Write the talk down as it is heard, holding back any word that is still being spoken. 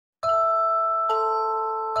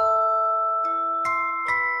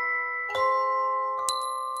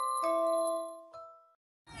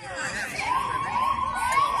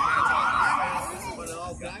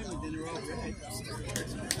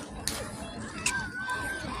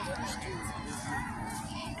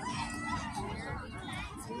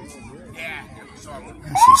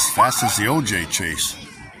That's as fast as the OJ chase.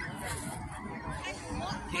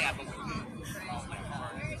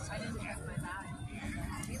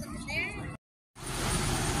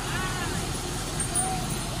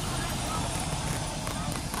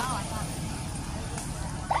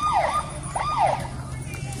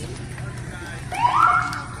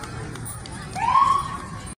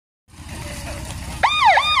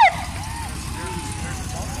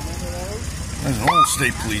 There's an old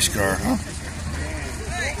state police car, huh?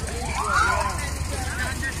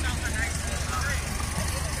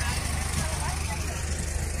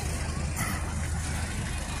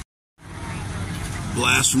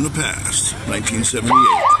 Blast from the past, 1978.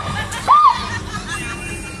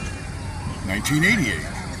 1988.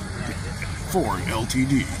 Ford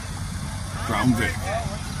LTD. Crown Vic.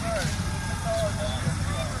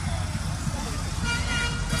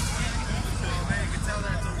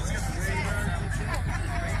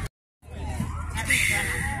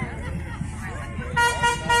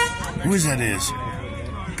 Who is that?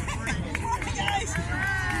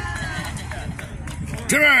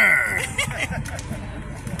 Timmer!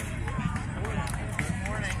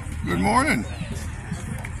 Good morning.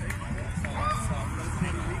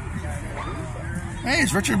 Hey,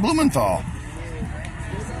 it's Richard Blumenthal.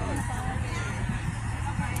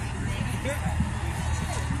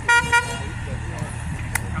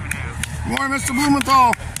 Good morning, Mr.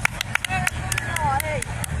 Blumenthal.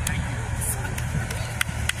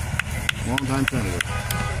 Long-time senator.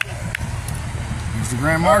 He's the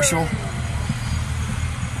Grand Marshal.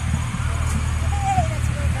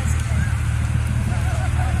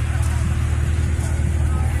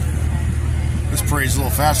 This parade's a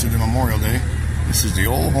little faster than Memorial Day. This is the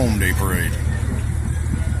old Home Day parade.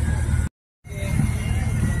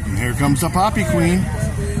 And here comes the Poppy Queen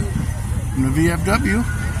from the VFW.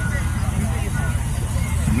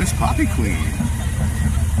 Miss Poppy Queen.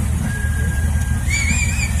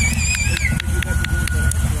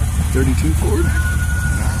 '32 Ford.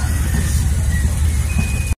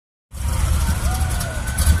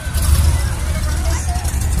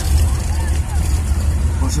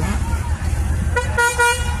 What's that?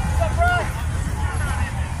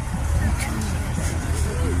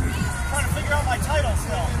 Trying to figure out my title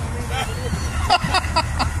still.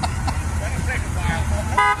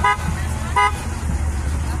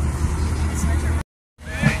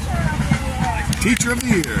 Teacher of the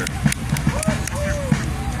Year.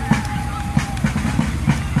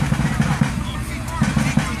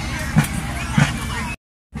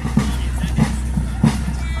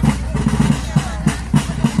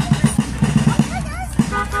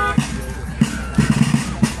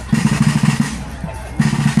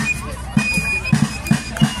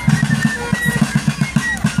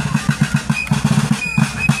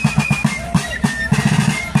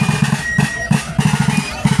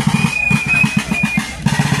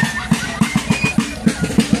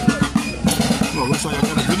 Looks like I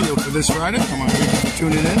got a video for this Friday. Come on, thank you for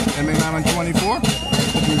tuning in. MA924.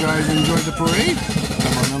 Hope you guys enjoyed the parade.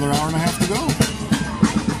 Got another hour and a half to go.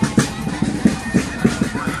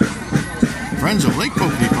 Friends of Lake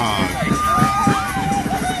Pokepog.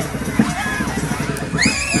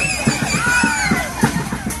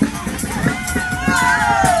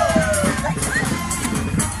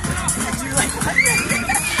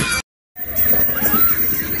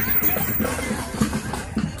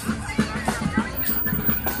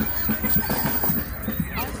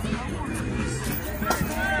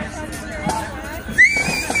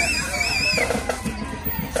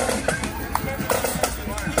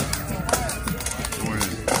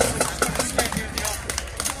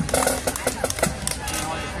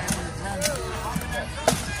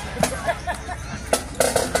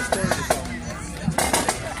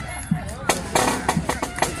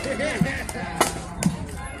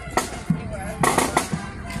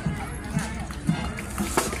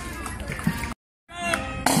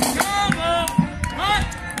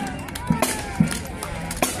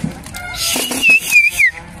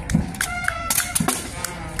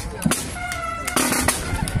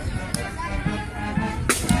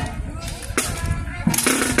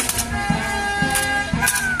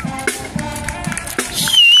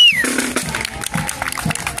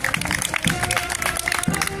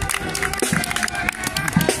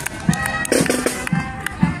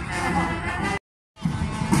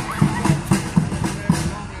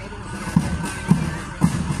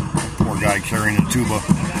 Guy carrying a tuba.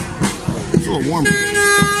 It's a little warm.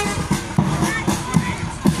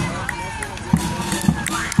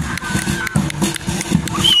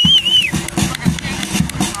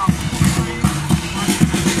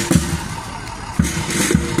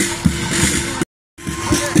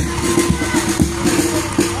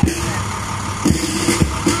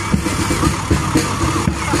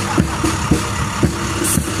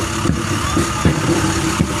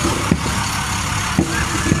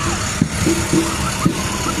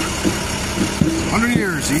 100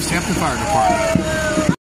 years, East Hampton Fire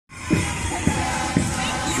Department.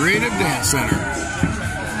 Creative Dance Center.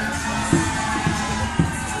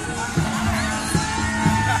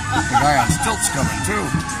 The guy on stilts coming too.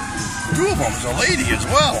 Two of them is a lady as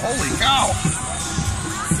well. Holy cow.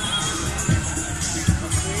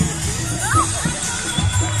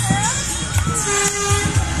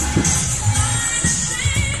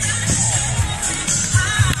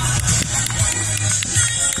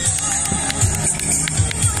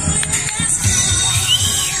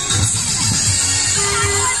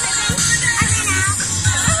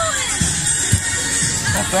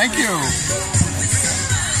 Well, thank you.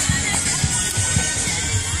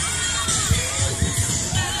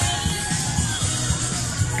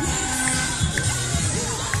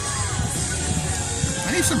 I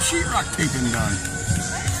need some sheetrock taping done.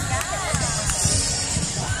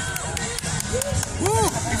 Woo,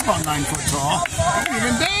 he's about 9 foot tall. He can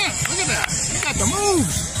even dance. Look at that. He got the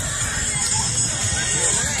moves.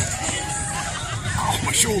 Oh,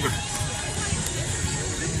 my shoulder.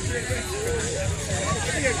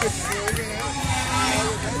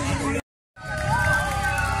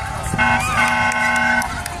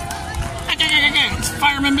 It's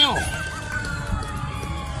Fireman Bill.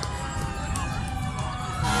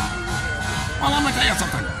 Well, I'm going to tell you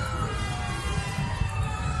something.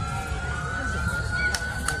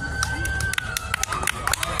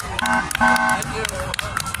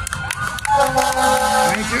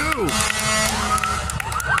 Thank you.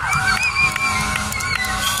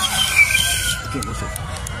 Okay, what's it?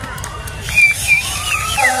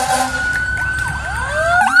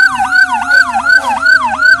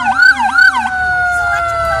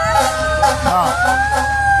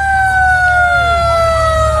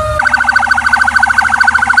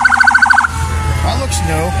 That looks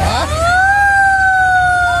new, huh?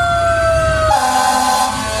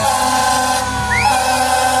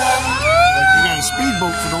 You got a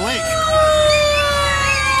speedboat for the lake.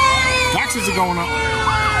 Taxes are going up.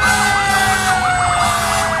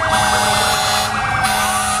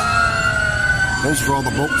 Those are all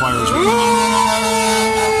the boat fires.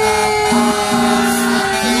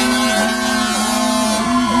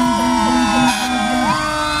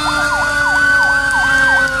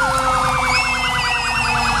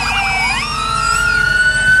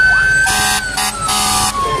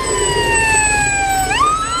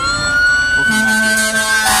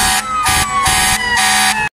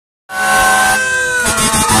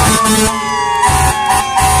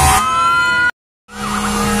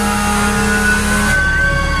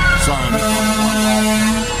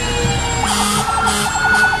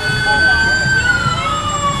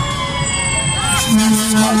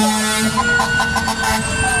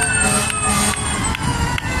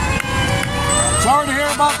 Sorry to hear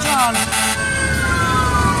about John.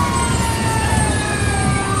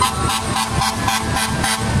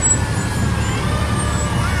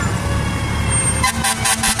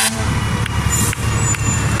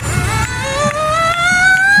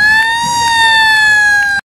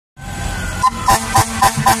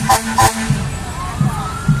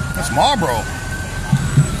 That's Marlboro.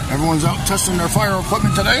 Everyone's out testing their fire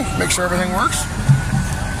equipment today. Make sure everything works.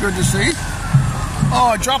 Good to see.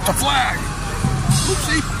 Oh, I dropped the flag.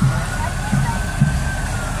 Oopsie.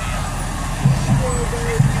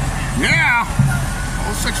 Yeah.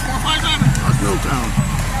 06457. That's Milltown.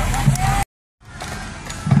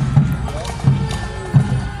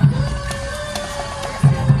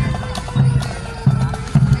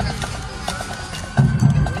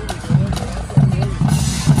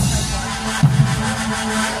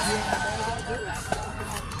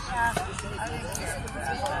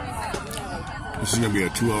 This is going to be a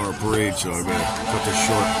 2-hour parade, so I better cut this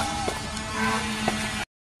short.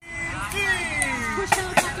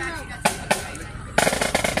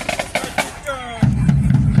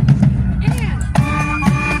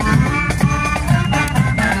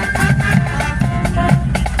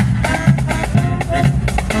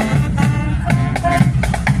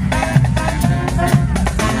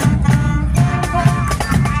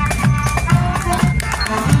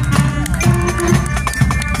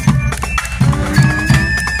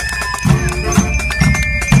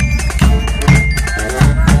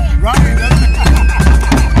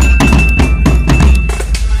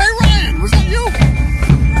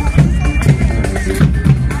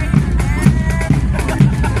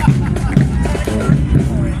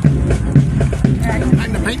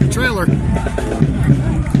 Trailer.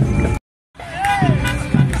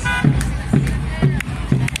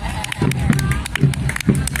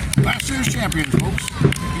 Last year's champions, folks.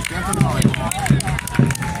 East Hampton Volleyball.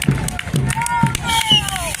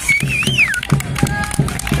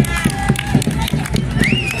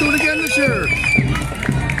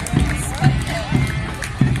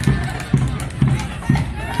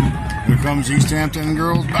 comes East Hampton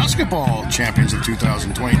girls basketball champions of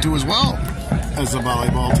 2022 as well as the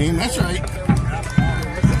volleyball team. That's right. 2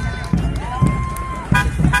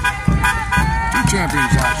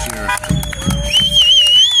 champions last year.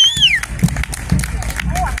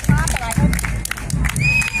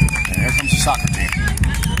 And here comes the soccer team.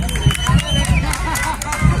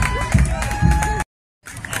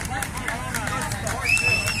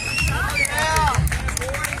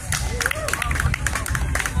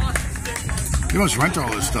 You must rent all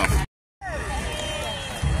this stuff.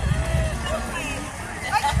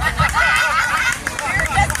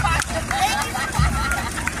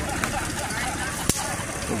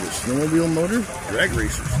 Snowmobile motor? Drag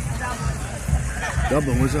racers.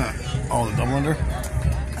 Dublin, what's that? Oh, the Dubliner?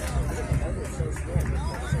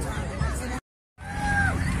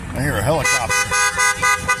 I hear a helicopter.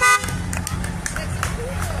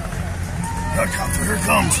 Helicopter, here it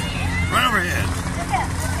comes. Right overhead.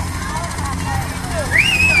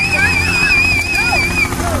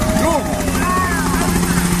 Go!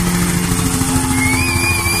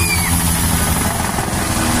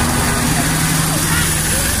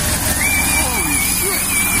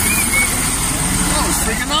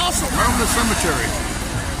 Freaking awesome! Right over the cemetery.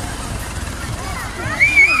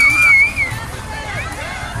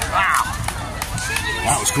 Wow!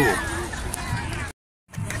 That was cool.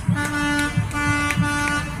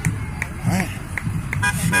 Alright.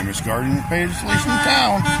 Famous garden place in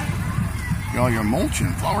town. Get all your mulch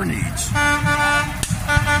and flower needs.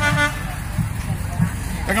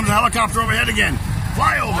 There comes a helicopter overhead again.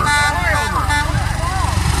 Fly over! Fly over!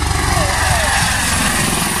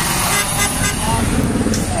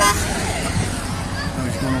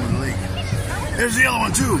 Going over the lake. There's the other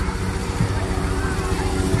one too.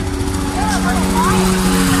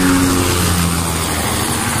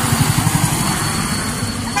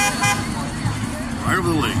 Right over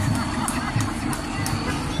the lake.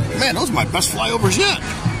 Man, those are my best flyovers yet.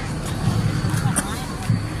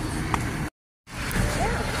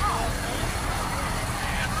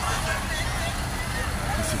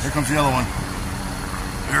 Here comes the other one.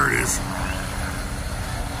 There it is.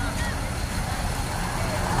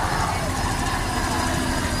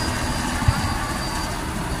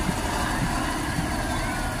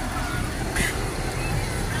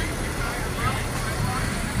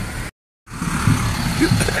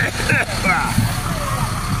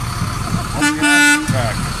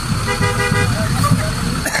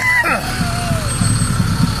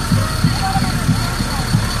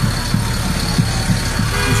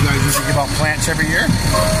 These guys used to give out plants every year.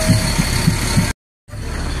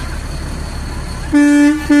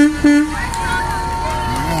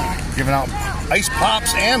 Giving out ice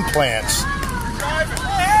pops and plants.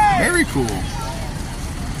 Very cool.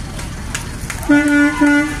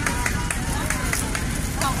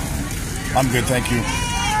 I'm good, thank you.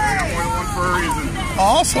 I got more than one for a reason.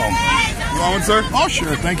 Awesome. You want one, sir? Oh,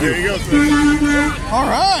 sure, thank you. There you go, sir. All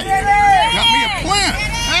right. Got me a plant.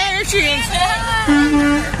 Hey, there she is.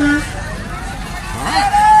 All right.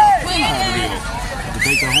 Got a plant out of the deal. Have to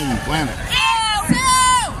take her home and plant it.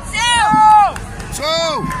 So.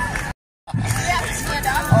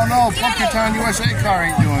 Oh, no. Pumpkin Town USA car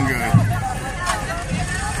ain't doing good.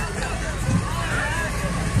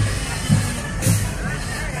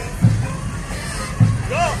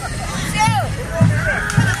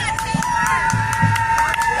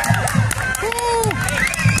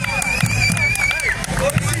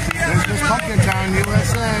 There's this Pumpkin Town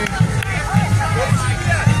USA.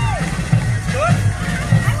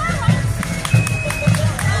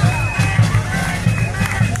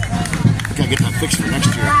 We gotta get that fixed for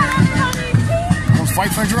next year. Let's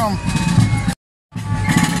fight for a drum.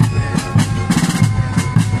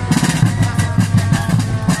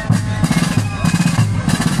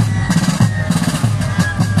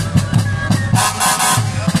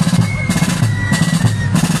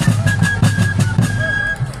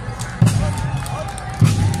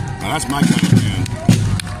 That's my kind of man.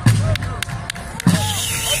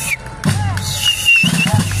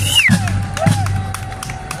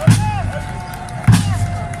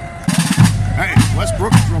 Hey,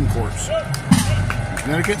 Westbrook Drum Corps.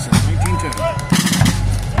 Connecticut since 1910.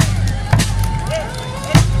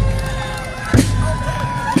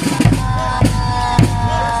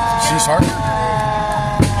 See this Harper?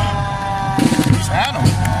 He's had him.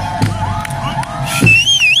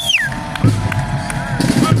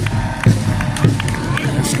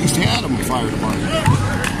 East Hampton Fire Department.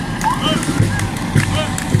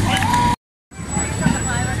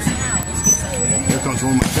 Here comes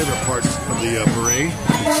one of my favorite parts of the parade,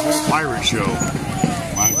 the pirate show.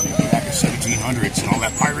 Reminds me back in the 1700s and all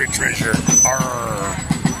that pirate treasure. Arr.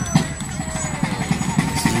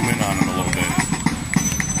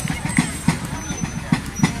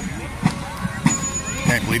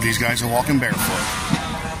 believe these guys are walking barefoot.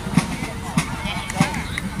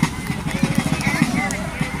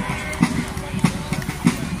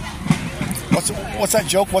 What's that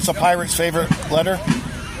joke? What's a pirate's favorite letter?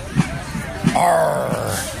 R.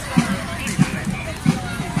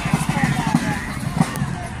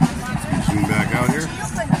 Zoom back out here.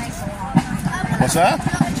 What's that?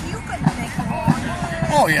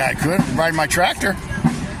 Oh yeah, I could ride my tractor.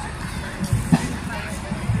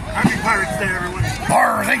 Happy Pirates Day, everyone.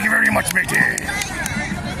 R. Thank you very much, Mickey.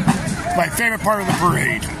 My favorite part of the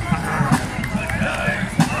parade.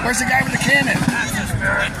 Where's the guy with the cannon?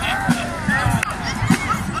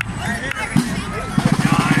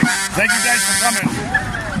 Thank you guys for coming.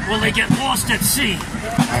 Will they get lost at sea?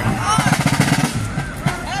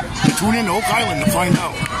 Tune in to Oak Island to find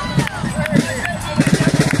out.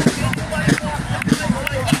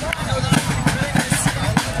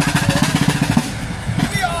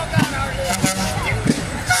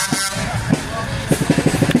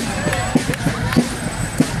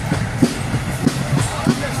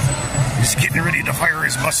 He's getting ready to fire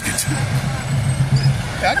his musket.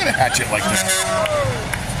 Yeah, I got a hatchet like this.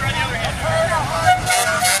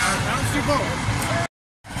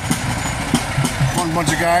 One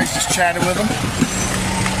bunch of guys just chatted with them.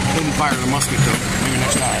 Couldn't fire the musket though. Maybe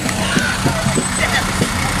next time.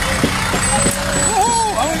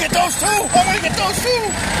 Woohoo! I'm gonna get those too! I'm gonna get those too!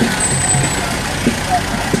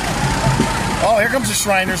 Oh, here comes the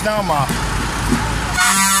Shriners. Now I'm off.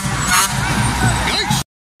 Yikes!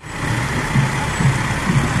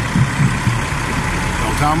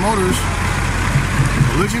 Belltown Motors.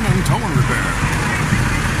 Collision and towing repair.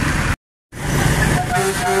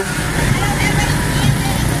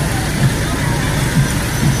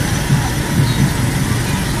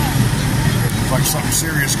 Looks like something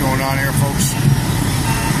serious going on here, folks.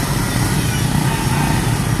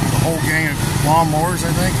 The whole gang of lawnmowers,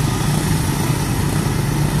 I think.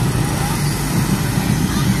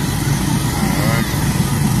 Alright.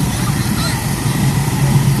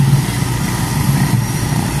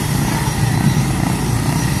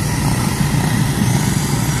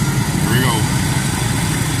 Here we go.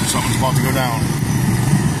 Something's about to go down.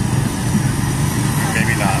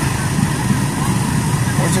 Maybe not.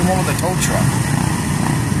 Where's the one with the tow truck?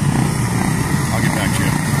 I'll get back to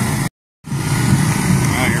you.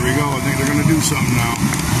 Alright, here we go. I think they're going to do something now.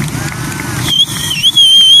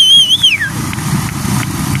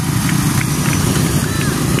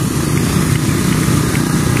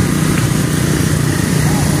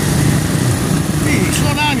 Hey,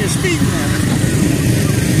 slow down, you're speeding there.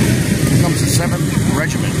 Here comes the 7th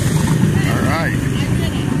Regiment. Alright.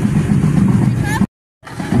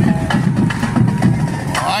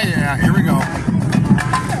 Yeah, here we go.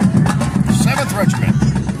 7th Regiment,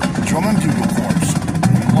 Drummond Bugle Corps,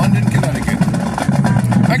 London, Connecticut.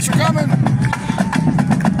 Thanks for coming.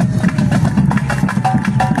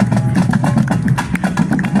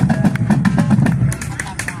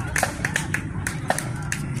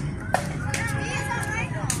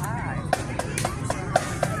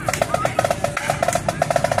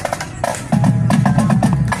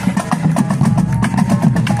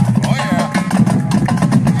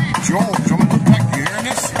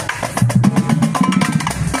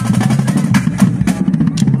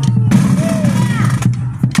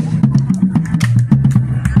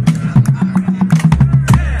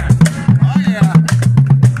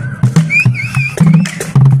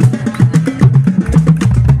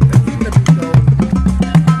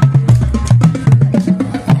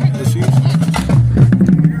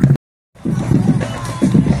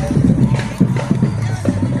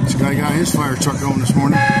 His fire truck going this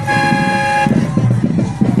morning.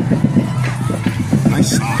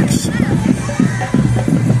 Nice socks.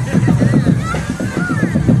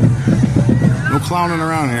 No clowning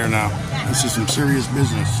around here now. This is some serious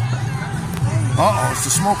business. Uh-oh, it's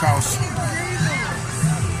the smokehouse.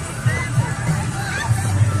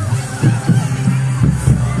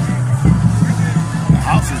 The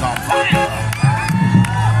house is on fire.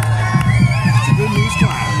 It's a good news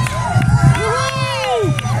cloud.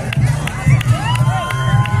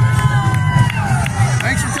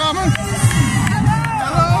 Thanks for coming.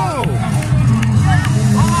 Hello.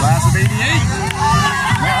 Class of 88.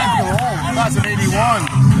 Man, I feel old. Class of 81.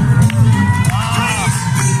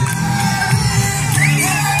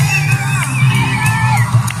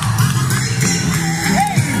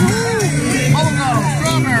 Bubblegum,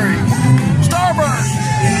 strawberry, Starburst.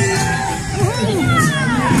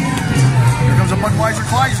 Here comes a Budweiser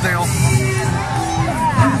Clydesdale.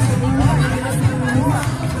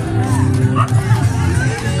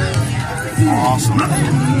 Awesome.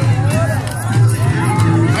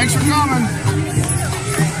 Thanks for coming.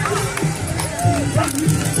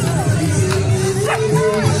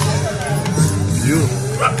 Beautiful.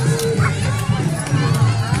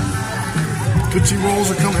 Tootsie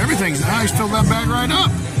Rolls are coming. Everything's nice. Fill that bag right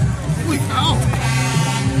up. Holy cow.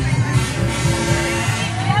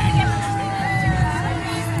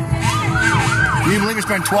 Can you believe it's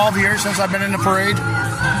been 12 years since I've been in the parade?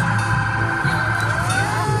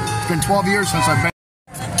 It's been 12 years since I've been.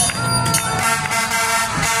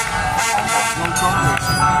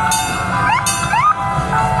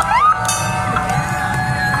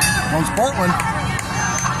 One's Portland,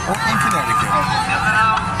 Connecticut.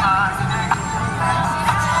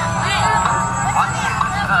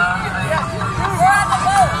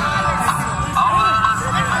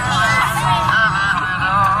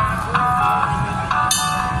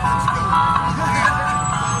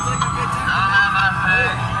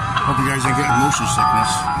 Hope you guys didn't get motion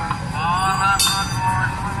sickness.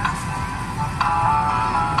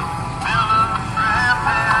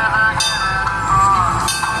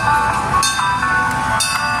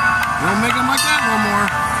 Don't make them like that no more.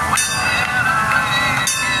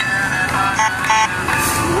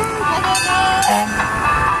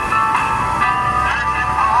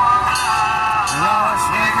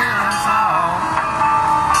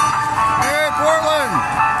 Hey, Portland!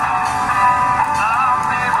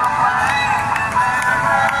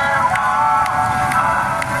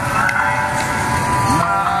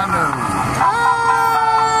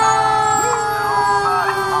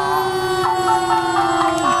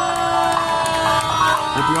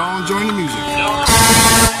 Hope you all enjoying the music.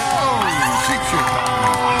 Oh, shake shit.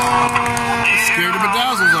 Scared the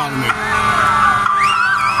bedazzles out of me.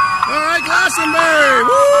 All right, Glastonbury.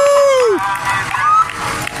 Woo!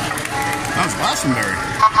 That was Glastonbury.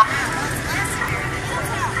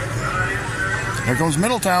 Here comes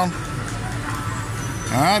Middletown.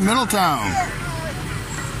 All right, Middletown.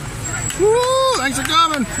 Woo! Thanks for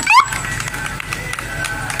coming.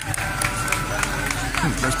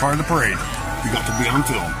 Best part of the parade. You got to be on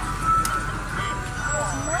film.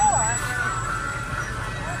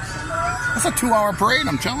 That's a 2-hour parade,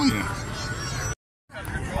 I'm telling you.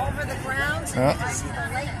 Over the grounds, Yeah. you can see the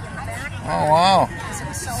lake in the back. Oh, wow. Because it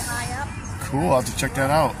was so high up. Cool, I'll have to check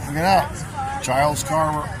that out. Look at that. Child's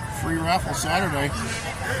car free raffle Saturday. Is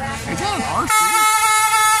that an RC?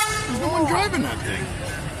 There's no one driving that thing.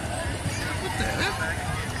 What the heck?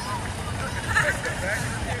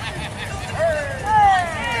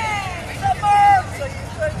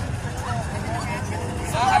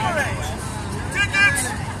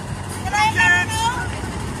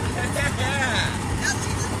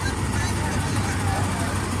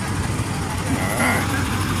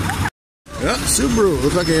 Yeah, Subaru.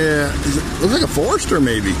 Looks like looks like a Forester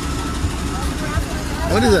maybe.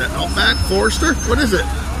 What is it? Outback Forester? What is it?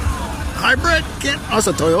 Hybrid? Oh, it's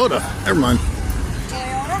a Toyota. Never mind.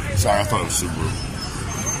 Toyota? Sorry, I thought it was Subaru.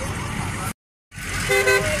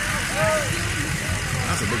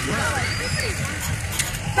 That's a big one.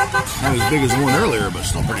 Not as big as the one earlier, but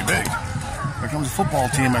still pretty big. Here comes the football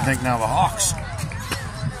team, I think now the Hawks.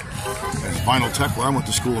 There's Vinyl Tech, where I went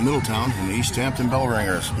to school in Middletown, and the East Hampton Bell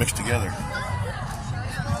Ringers mixed together.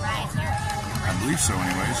 I believe so,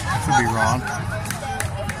 anyways. I could be wrong.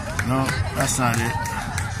 No, that's not it.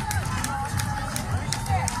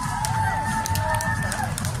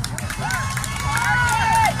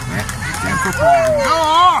 Go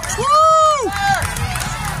Hawks! Woo!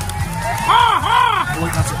 Ha ha! Oh,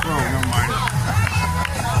 wait, that's a throw. Never mind.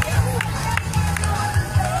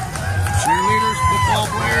 Cheerleaders, football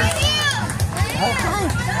players, the whole crew.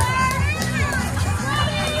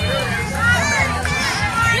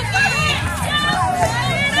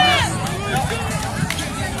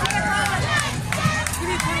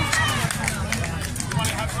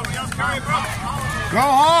 Go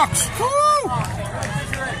Hawks! Woo!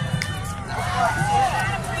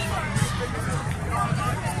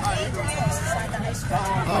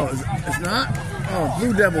 Oh, it's not? Oh,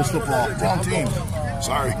 Blue Devils football. Wrong team.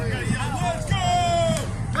 Sorry.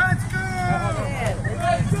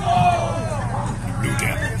 Blue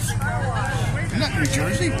Devils. Isn't that New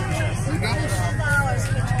Jersey? Blue Devils?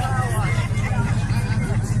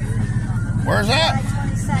 Where's that?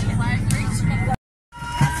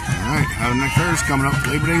 Alright, Haddam Neck Fair is coming up.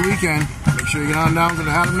 Labor Day weekend. Make sure you get on down to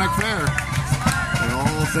the Haddam Neck Fair. And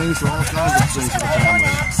all the things for all kinds of things for the family.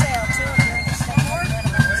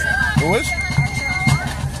 Who is?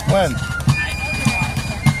 When?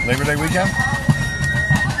 Labor Day weekend?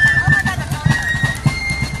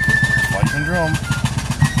 Fight and drum.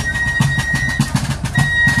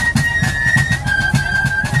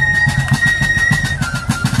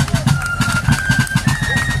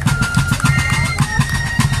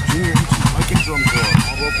 Junior Fight and Drum Club.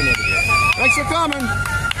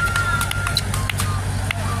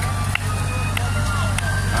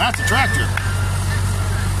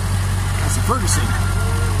 Ferguson.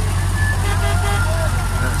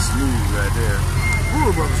 That's smooth right there.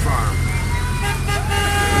 Brewer Brothers Farm.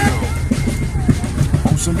 There you go.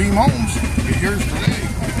 Olsen Beam Homes. Get yours today.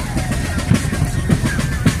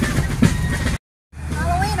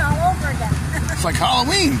 Halloween all over again. It's like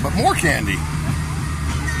Halloween, but more candy.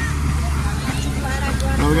 Glad I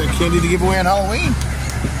brought Now we got candy to give away on Halloween.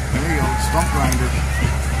 There you go, stump grinder.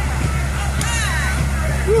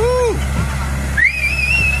 Woohoo!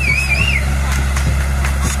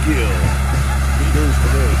 Skill. Get yours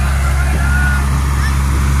today.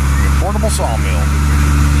 The portable sawmill.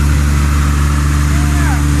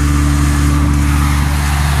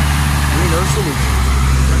 Greener Solutions.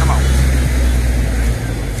 Check them out.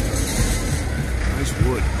 Nice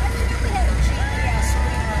wood. we had a GPS.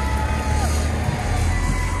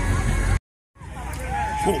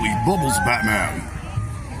 Holy bubbles, Batman.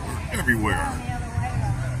 Everywhere.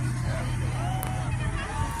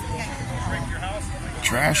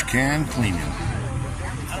 Trash can cleaning.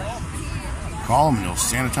 Call them and they'll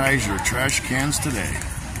sanitize your trash cans today.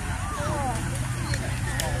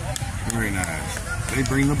 Very nice. They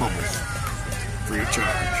bring the bubbles. Free of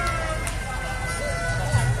charge.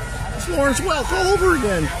 It's Lawrence Welk all over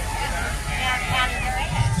again.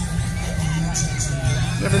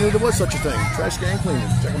 Never knew there was such a thing. Trash can cleaning.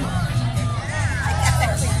 Check them out.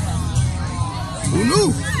 Who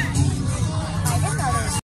knew?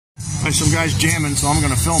 There's some guys jamming, so I'm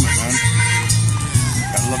going to film it, man.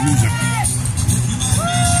 Gotta love music.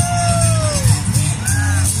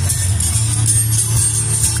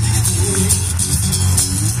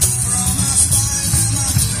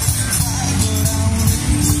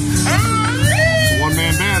 It's a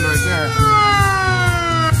one-man band right there.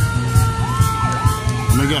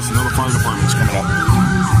 Let me guess, another fire department's coming up.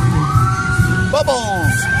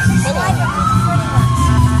 Bubbles! Bubbles!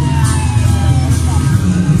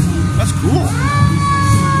 That's cool.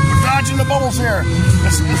 We're dodging the bubbles here.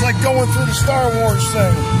 It's like going through the Star Wars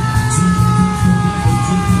thing.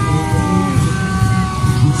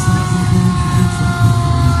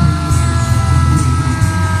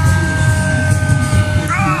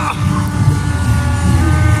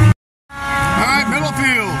 All right,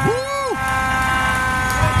 Middlefield. Woo!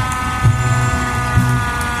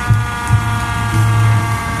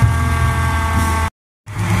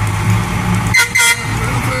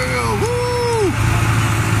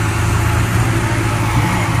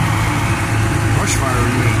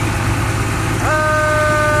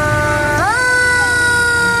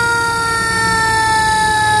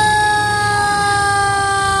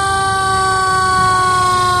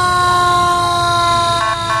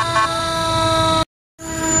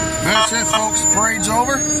 That's it, folks. The parade's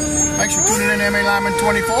over. Thanks for tuning in to MA Lineman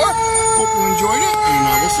 24. Hope you enjoyed it,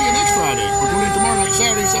 and we'll see you next Friday. We're doing it tomorrow night,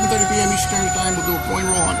 Saturday, 7:30 p.m. Eastern Standard Time. We'll do a coin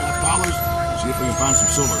roll on $50. See if we can find some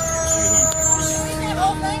silver. See you then. That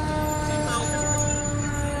whole thing?